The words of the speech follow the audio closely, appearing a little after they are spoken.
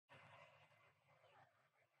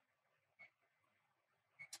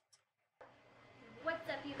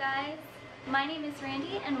you guys? My name is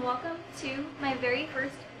Randy and welcome to my very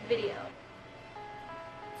first video.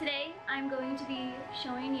 Today I'm going to be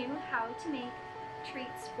showing you how to make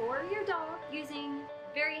treats for your dog using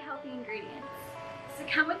very healthy ingredients. So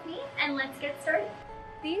come with me and let's get started.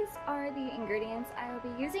 These are the ingredients I will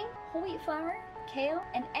be using: whole wheat flour, kale,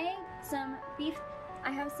 an egg, some beef.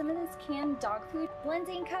 I have some of this canned dog food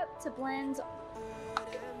blending cup to blend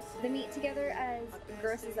the meat together, as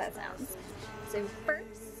gross as that sounds. So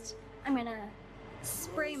first, I'm gonna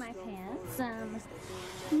spray my pan some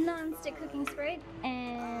non-stick cooking spray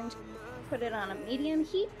and put it on a medium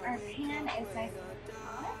heat. Our pan is nice and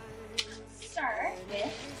hot. Start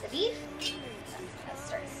with the beef. Let's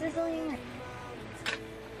start sizzling.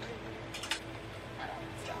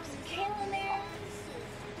 Let's drop some kale in there.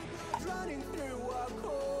 Running through our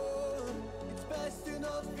core. It's best to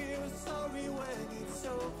not feel sorry when it's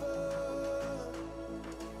over.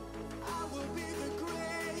 I will be the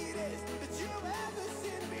greatest that you've ever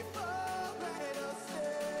seen before. Right or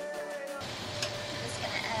stay. I'm just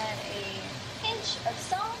gonna add a pinch of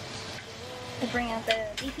salt to bring out the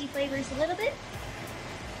beefy flavors a little bit.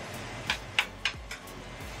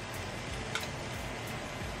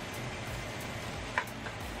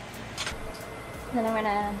 Then I'm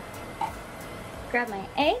gonna grab my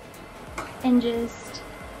egg and just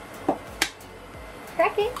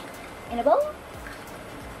crack it in a bowl.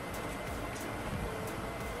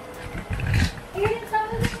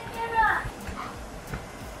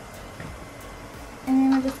 And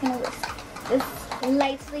then we're just gonna whisk this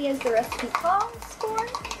lightly as the recipe calls for.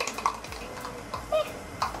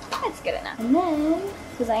 That's good enough. And then,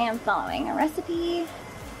 because I am following a recipe,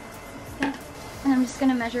 and I'm just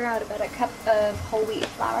gonna measure out about a cup of whole wheat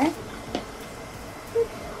flour.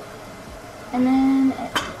 And then a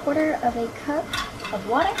quarter of a cup of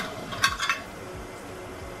water.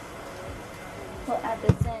 We'll add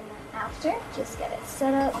this in after, just get it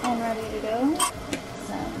set up and ready to go.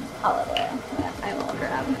 Some olive oil that I will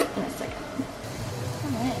grab in a second.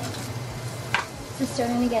 Alright. This is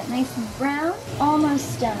starting to get nice and brown.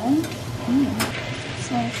 Almost done. It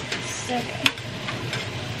smells so good.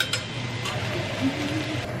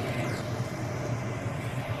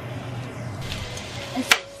 This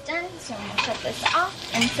is done, so I'm going to shut this off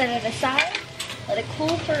and set it aside. Let it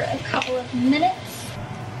cool for a couple of minutes.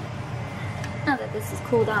 Now that this is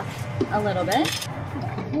cooled off a little bit, put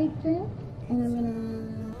our egg through, and I'm going to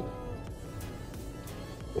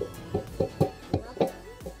rub it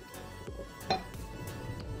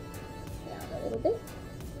down a little bit.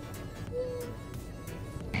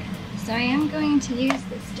 So I am going to use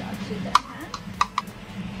this dog food that I have.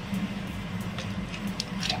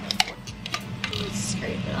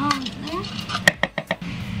 Scrape it all in there.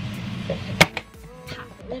 Pop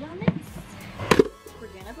the lid on this. We're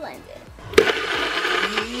gonna blend it.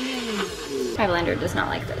 My blender does not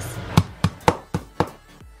like this.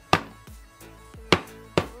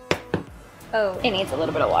 Oh, it needs a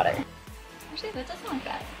little bit of water. Actually, that doesn't look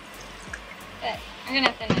bad. But I'm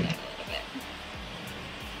gonna thin it up a little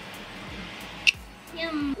bit.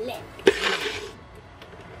 Yum. Lick.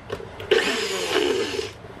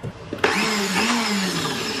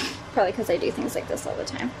 Probably because I do things like this all the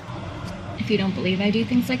time. If you don't believe I do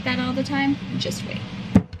things like that all the time, just wait.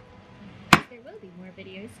 There will be more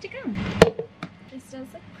videos to come. This does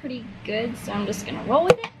look pretty good, so I'm just gonna roll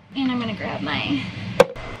with it. And I'm gonna grab my...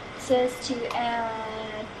 It says to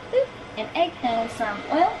add an egg and some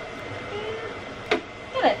oil.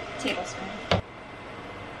 About a tablespoon.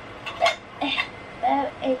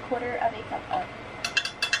 About a quarter of a cup of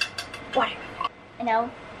water. And now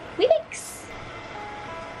we mix.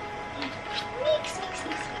 Mix.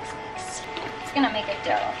 It's gonna make a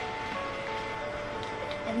dough.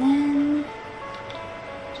 And then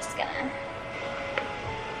just gonna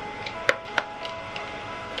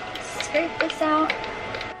scrape this out.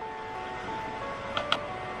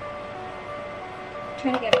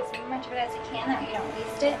 Try to get as much of it as you can that you don't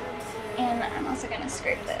waste it. And I'm also gonna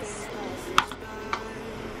scrape this.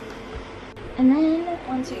 And then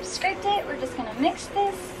once we've scraped it, we're just gonna mix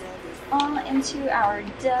this all into our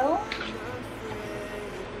dough.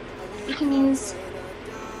 You can use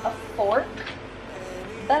a fork,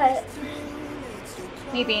 but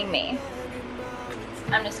me being me,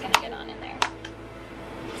 I'm just gonna get on in there.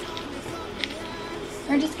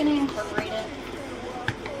 We're just gonna incorporate it.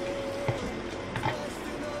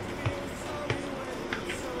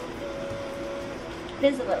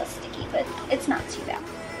 It is a little sticky, but it's not too bad.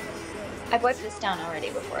 I've wiped this down already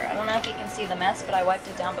before. I don't know if you can see the mess, but I wiped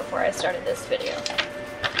it down before I started this video.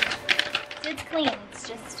 So it's clean, it's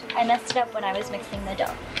just, I messed it up when I was mixing the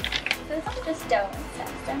dough. So it's not just dough and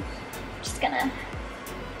stuff, so I'm just gonna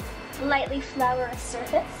lightly flour a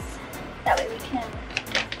surface. That way we can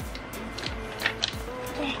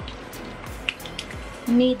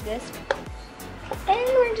knead this. And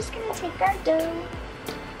we're just gonna take our dough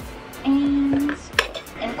and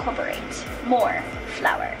incorporate more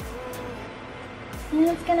flour. And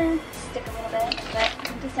it's gonna stick a little bit, but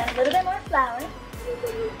just add a little bit more flour.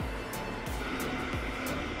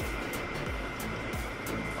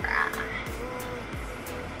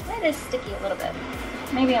 It is sticky a little bit.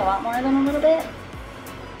 Maybe a lot more than a little bit.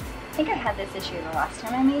 I think I had this issue the last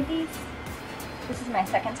time I made these. This is my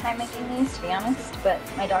second time making these, to be honest, but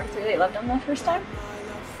my dogs really loved them the first time.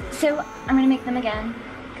 So I'm gonna make them again,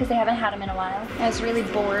 because they haven't had them in a while. I was really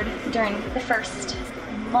bored during the first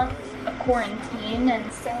month of quarantine,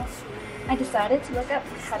 and so I decided to look up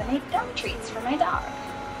how to make dog treats for my dog.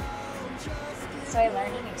 So I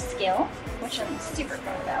learned a new skill, which I'm super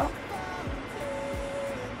proud about.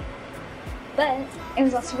 But it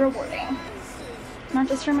was also rewarding. Not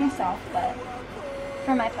just for myself, but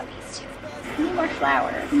for my puppies too. I need more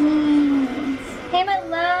flour. Hey, my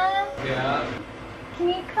love. Yeah. Can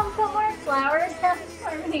you come put more flour down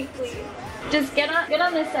for me, please? Just get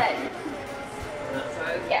on this side. That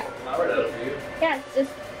side? Yeah. Flour down for you. Yeah,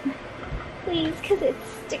 just please, because it's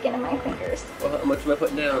sticking to my fingers. Well, how much am I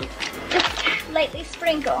putting down? Just lightly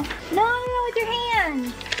sprinkle. No, with your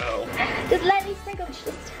hands. Oh. Just lightly sprinkle.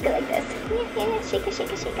 Just go like this. Yeah, shake it,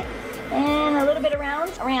 shake it, shake it. And a little bit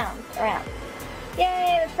around.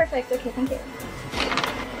 Yay, that's perfect. Okay, thank you.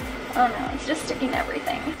 Oh no, it's just sticking to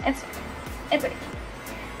everything. It's okay.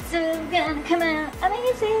 So it's gonna come out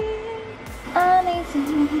amazing.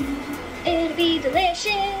 Amazing. It'll be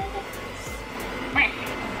delicious.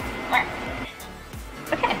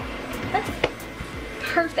 Okay, that's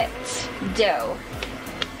perfect dough.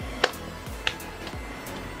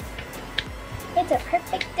 It's a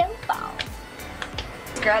perfect dough ball.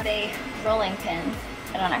 Let's grab a rolling pin.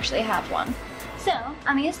 I don't actually have one. So I'm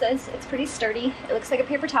gonna use this. It's pretty sturdy. It looks like a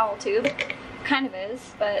paper towel tube. Kind of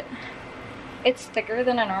is, but it's thicker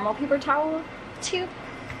than a normal paper towel tube.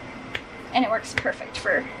 And it works perfect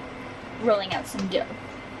for rolling out some dough.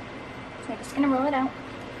 So I'm just gonna roll it out.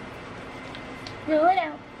 Roll it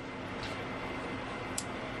out.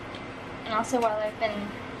 And also while I've been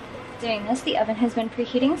doing this, the oven has been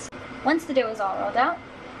preheating. So once the dough is all rolled out,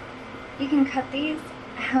 you can cut these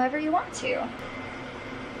however you want to.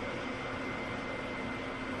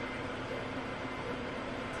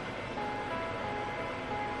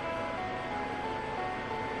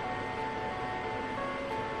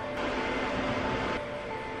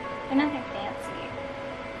 They're nothing fancy.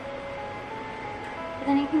 But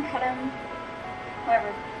then you can cut them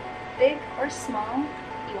however big or small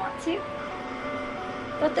you want to.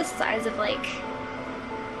 About the size of like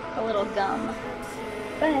a little gum.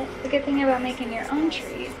 But the good thing about making your own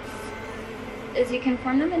treats is you can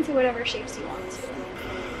form them into whatever shapes you want to.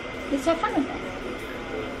 Just have fun with them.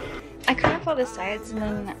 I cut off all the sides and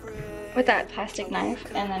then with that plastic knife,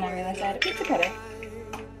 and then I realized I had a pizza cutter.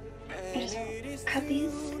 I just cut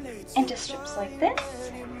these into strips like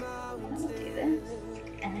this. And I'll do this.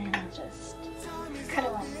 And then I'll just cut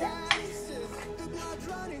it like this.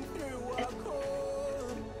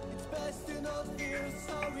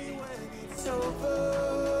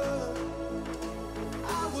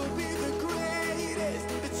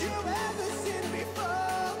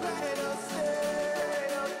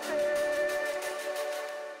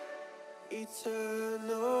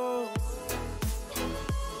 Eternal.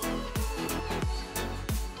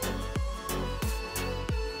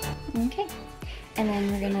 Okay, and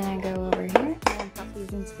then we're gonna go over here and pop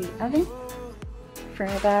these into the oven for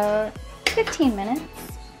about 15 minutes.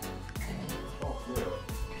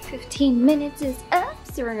 15 minutes is up,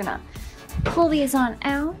 so we're gonna pull these on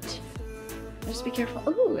out. Just be careful.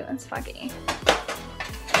 Ooh, that's foggy.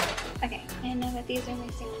 Okay, and now that these are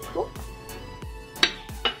nice and cool,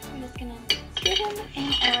 I'm just gonna screw them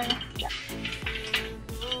in our jar.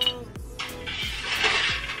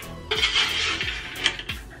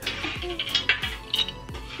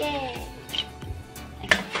 Yay!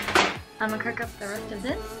 Okay. I'm gonna cook up the rest of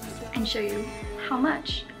this and show you how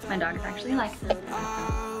much my dogs actually like them.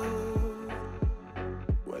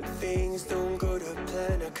 When things don't go to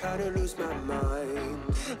plan, I kinda lose my mind.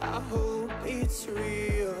 I hope it's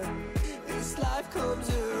real. This life comes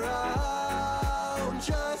around.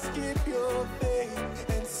 Just keep your faith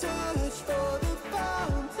and search for the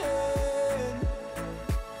fountain.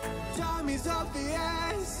 Time is of the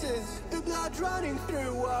essence, the blood running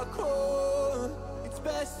through our core. It's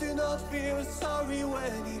best to not feel sorry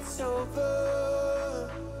when it's over.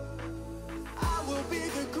 Will be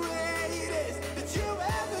the greatest that you've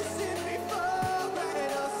ever seen before,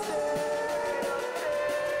 and I'll say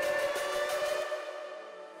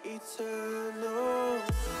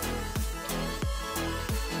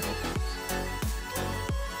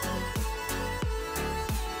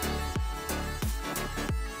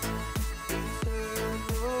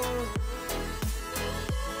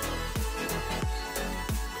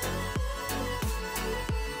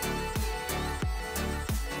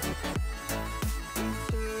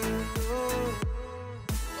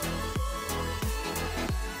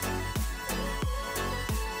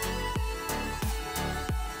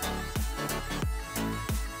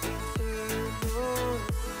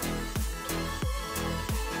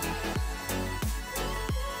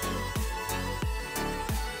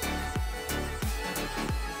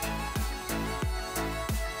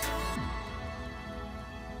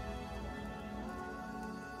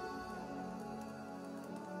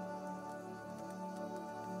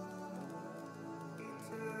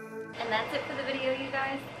And that's it for the video, you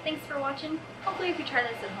guys. Thanks for watching. Hopefully if you try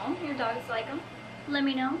this at home, your dogs like them. Let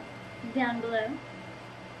me know down below.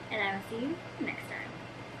 And I will see you next time.